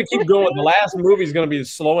 they're gonna keep going. The last movie is gonna be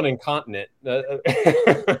Slow and Incontinent.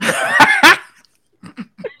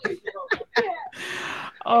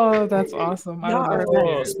 Oh, that's awesome. I Y'all love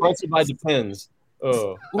are it. Sponsored by Depends.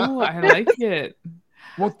 Oh, Ooh, I like it.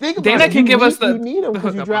 Well, think about Dana it. can You give us need- the- you need him the because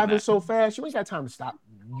you're hookup on driving that. so fast. You ain't got time to stop,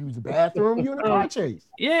 use the bathroom. You in a car chase.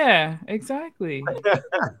 Yeah, exactly.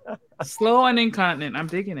 Slow and incontinent. I'm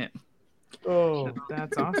digging it. oh.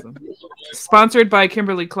 That's awesome. Sponsored by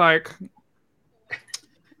Kimberly Clark.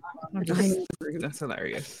 That's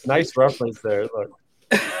hilarious. Nice reference there. Look.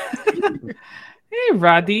 Hey,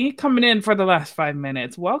 Roddy, coming in for the last 5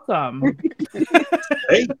 minutes. Welcome.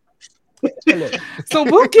 Hey, So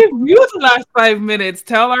we'll give you the last 5 minutes.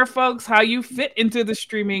 Tell our folks how you fit into the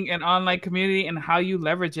streaming and online community and how you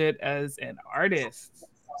leverage it as an artist.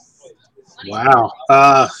 wow.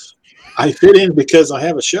 I fit in because I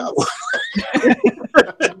have a show.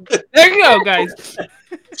 There you go, guys.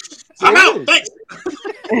 I'm out. Thanks.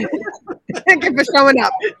 Thank you for showing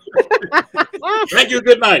up. Thank you.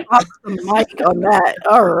 Good night. off the mic on that.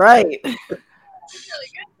 All right.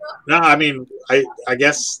 No, I mean, I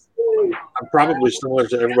guess I'm probably similar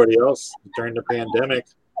to everybody else during the pandemic.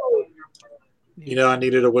 You know, I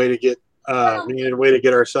needed a way to get we needed a way to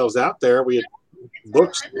get ourselves out there. We had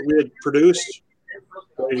books that we had produced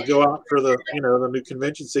ready to go out for the the new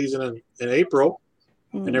convention season in April,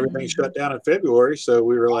 and everything shut down in February. So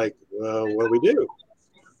we were like, well, what do we do?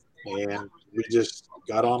 And we just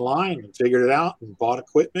got online and figured it out and bought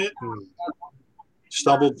equipment and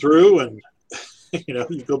stumbled through. And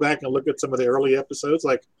you go back and look at some of the early episodes,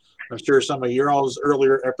 like I'm sure some of your all's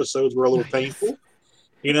earlier episodes were a little painful.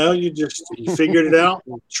 You figured it out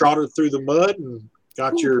and trotted through the mud and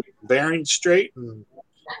got your bearings straight. And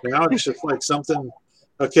now it's just like something,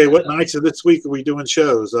 okay, what nights of this week are we doing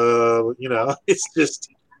shows?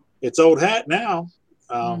 It's old hat now.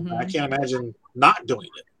 I can't imagine not doing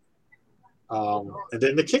it. And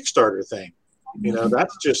then the Kickstarter thing,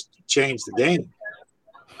 that's just changed the game.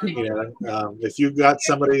 If you've got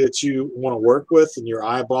somebody that you want to work with and you're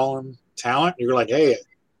eyeballing talent, you're like, hey,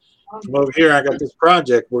 come over here, I got this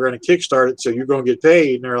project, we're going to kickstart it, so you're going to get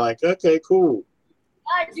paid. And they're like, okay, cool.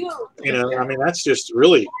 That's just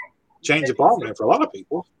really changed the ballgame for a lot of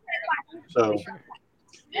people. So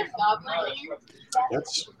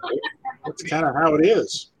that's kind of how it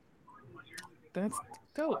is. That's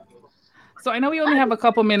dope. So I know we only have a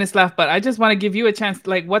couple minutes left, but I just want to give you a chance.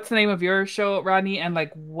 Like, what's the name of your show, Rodney? And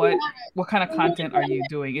like, what kind of content are you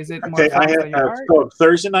doing? Is it more I have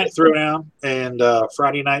Thursday Night Throwdown and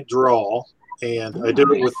Friday Night Draw, and I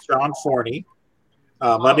do it with Sean Forney.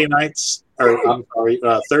 Thursday nights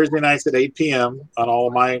at 8 p.m. on all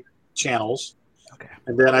of my channels. Okay.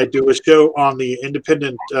 And then I do a show on the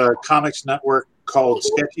Independent Comics Network called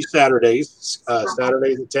Sketchy Saturdays,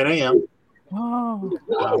 Saturdays at 10 a.m.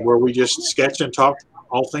 Where we just sketch and talk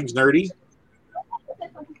all things nerdy.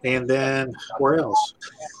 And then where else?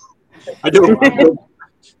 I do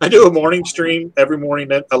a morning stream every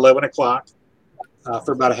morning at 11 o'clock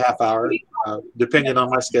for about a half hour, depending on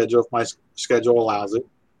my schedule, if my schedule allows it.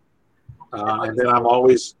 And then I'm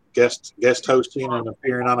always guest hosting and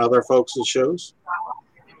appearing on other folks' shows,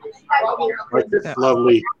 like this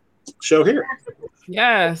lovely show here.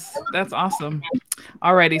 Yes, that's awesome.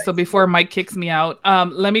 Alrighty, so before Mike kicks me out,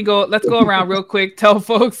 let's go around real quick. Tell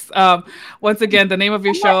folks once again the name of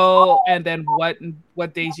your show and then what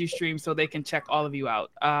days you stream so they can check all of you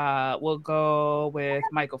out. We'll go with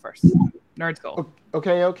Michael first. Nerd Soul.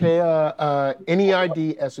 Okay.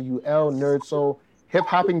 NERDSOUL, Nerd Soul, Hip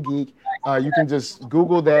Hop and Geek. You can just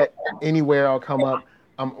Google that anywhere. I'll come up.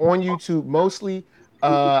 I'm on YouTube mostly.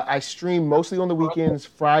 I stream mostly on the weekends,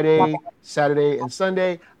 Friday, Saturday, and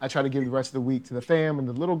Sunday. I try to give the rest of the week to the fam and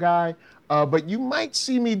the little guy. But you might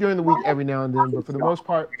see me during the week every now and then. But for the most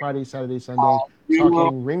part, Friday, Saturday, Sunday.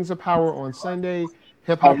 Talking Rings of Power on Sunday,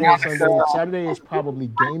 hip-hop on Sunday. Saturday is probably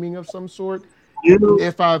gaming of some sort,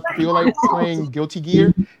 if I feel like playing Guilty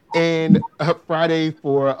Gear. And Friday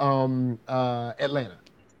for Atlanta.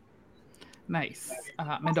 Nice.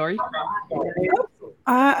 Midori?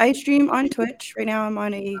 I stream on Twitch. Right now I'm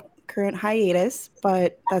on a current hiatus,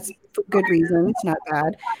 but that's for good reason. It's not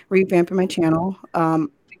bad. Revamping my channel.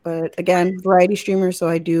 But again, variety streamer, so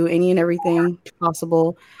I do any and everything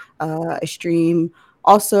possible. I stream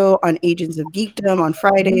also on Agents of Geekdom on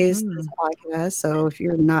Fridays, this podcast. So if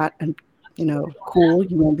you're not cool,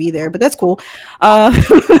 you won't be there, but that's cool. And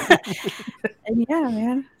yeah,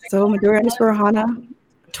 man. So Midori_Hana,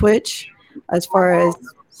 Twitch, as far as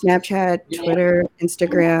Snapchat, Twitter,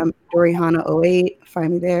 Instagram, Dorihana08.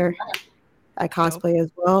 Find me there. I cosplay as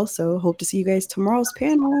well. So hope to see you guys tomorrow's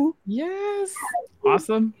panel. Yes.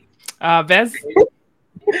 Awesome. Vez?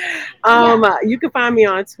 You can find me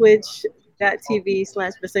on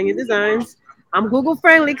twitch.tv/Visenya Designs. I'm Google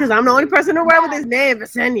friendly because I'm the only person in the world with this name,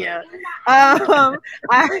 Visenya.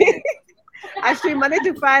 I stream Monday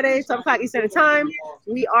through Friday, 7 o'clock Eastern Time.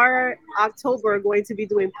 We are October going to be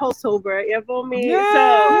doing Posttober. You feel me?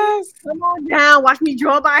 Yes. So come on down, watch me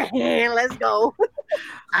draw by hand. Let's go.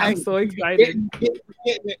 I'm so excited.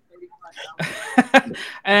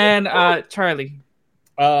 And Charlie.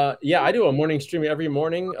 Yeah, I do a morning stream every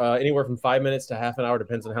morning, anywhere from 5 minutes to half an hour,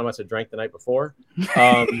 depends on how much I drank the night before.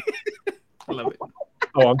 I love it.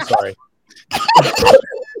 Oh, I'm sorry.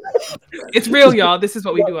 It's real, y'all. This is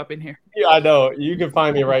what we do up in here. Yeah, I know. You can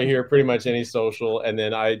find me right here, pretty much any social, and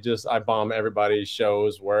then I bomb everybody's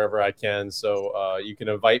shows wherever I can. So you can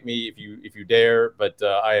invite me if you dare, but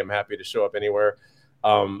I am happy to show up anywhere.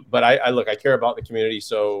 But I care about the community.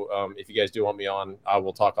 So if you guys do want me on, I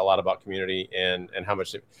will talk a lot about community and how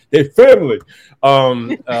much they're family.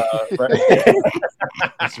 Right.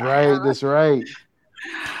 That's right.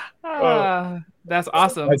 That's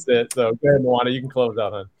awesome. That's it. So go ahead, Moana, you can close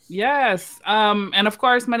out, hon. Yes. And of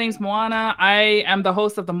course, my name's Moana. I am the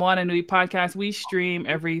host of the Moana Nui podcast. We stream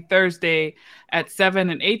every Thursday at 7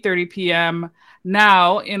 and 8:30 p.m.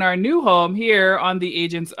 now in our new home here on the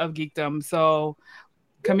Agents of Geekdom. So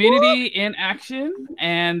community in action.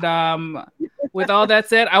 And with all that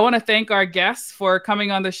said, I want to thank our guests for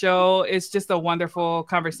coming on the show. It's just a wonderful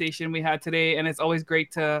conversation we had today. And it's always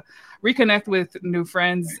great to reconnect with new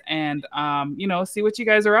friends and, see what you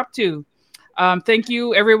guys are up to. Thank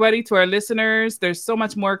you, everybody, to our listeners. There's so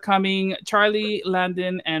much more coming. Charlie,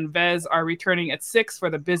 Landon, and Vez are returning at 6 for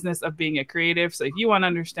the business of being a creative. So if you want to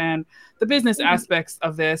understand the business aspects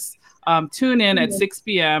of this, tune in at 6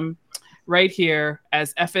 p.m. right here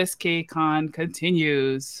as FSK Con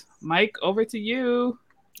continues. Mike, over to you.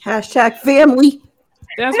 #family.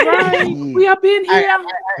 That's right. We up in here.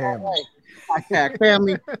 Hashtag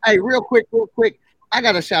family. Hey, real quick. I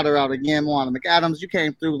got to shout her out again, Moana McAdams. You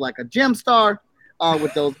came through like a gem star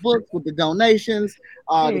with those books, with the donations.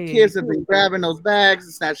 The kids have been grabbing those bags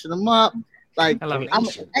and snatching them up. Like, I love it.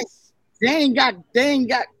 They ain't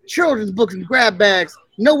got children's books and grab bags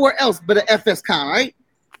nowhere else but at FS Con, right?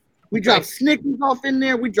 We drop Snickers off in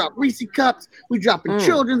there. We drop Reese cups. We dropping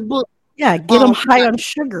children's books. Yeah, get them high on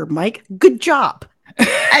sugar, Mike. Good job.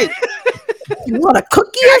 Hey, you want a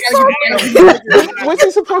cookie or something? Was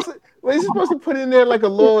he supposed to put in there like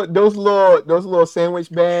those little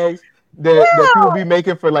sandwich bags that people be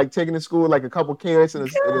making for like taking to school, like a couple carrots and a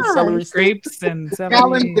celery grapes and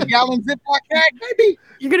the gallon Ziploc bag, baby.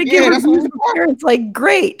 You're gonna give her some parents like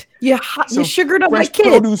great. You sugared up my kids.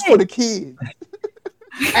 Produce for the kids.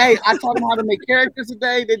 Hey, I taught them how to make characters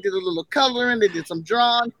today. They did a little coloring. They did some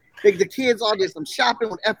drawing. The kids all did some shopping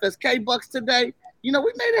with FSK bucks today. You know,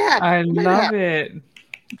 we made it happen. I love it.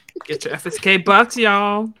 Get your FSK bucks,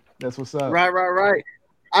 y'all. That's what's up. Right.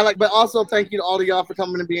 But also thank you to all of y'all for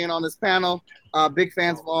coming and being on this panel. Big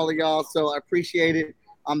fans of all of y'all, so I appreciate it.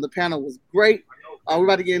 The panel was great. We're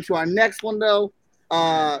about to get into our next one though.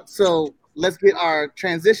 So let's get our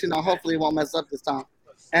transition on. Hopefully it won't mess up this time.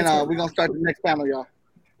 And we're gonna start the next panel, y'all.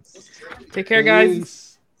 Take care,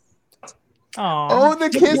 guys. Aww. Oh, the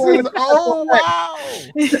kisses. Oh, wow.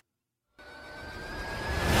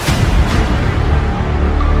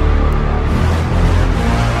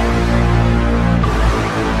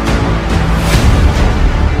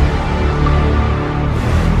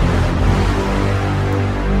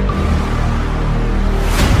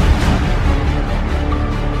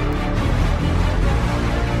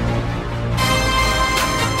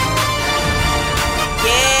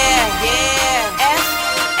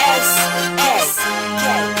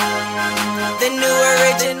 The new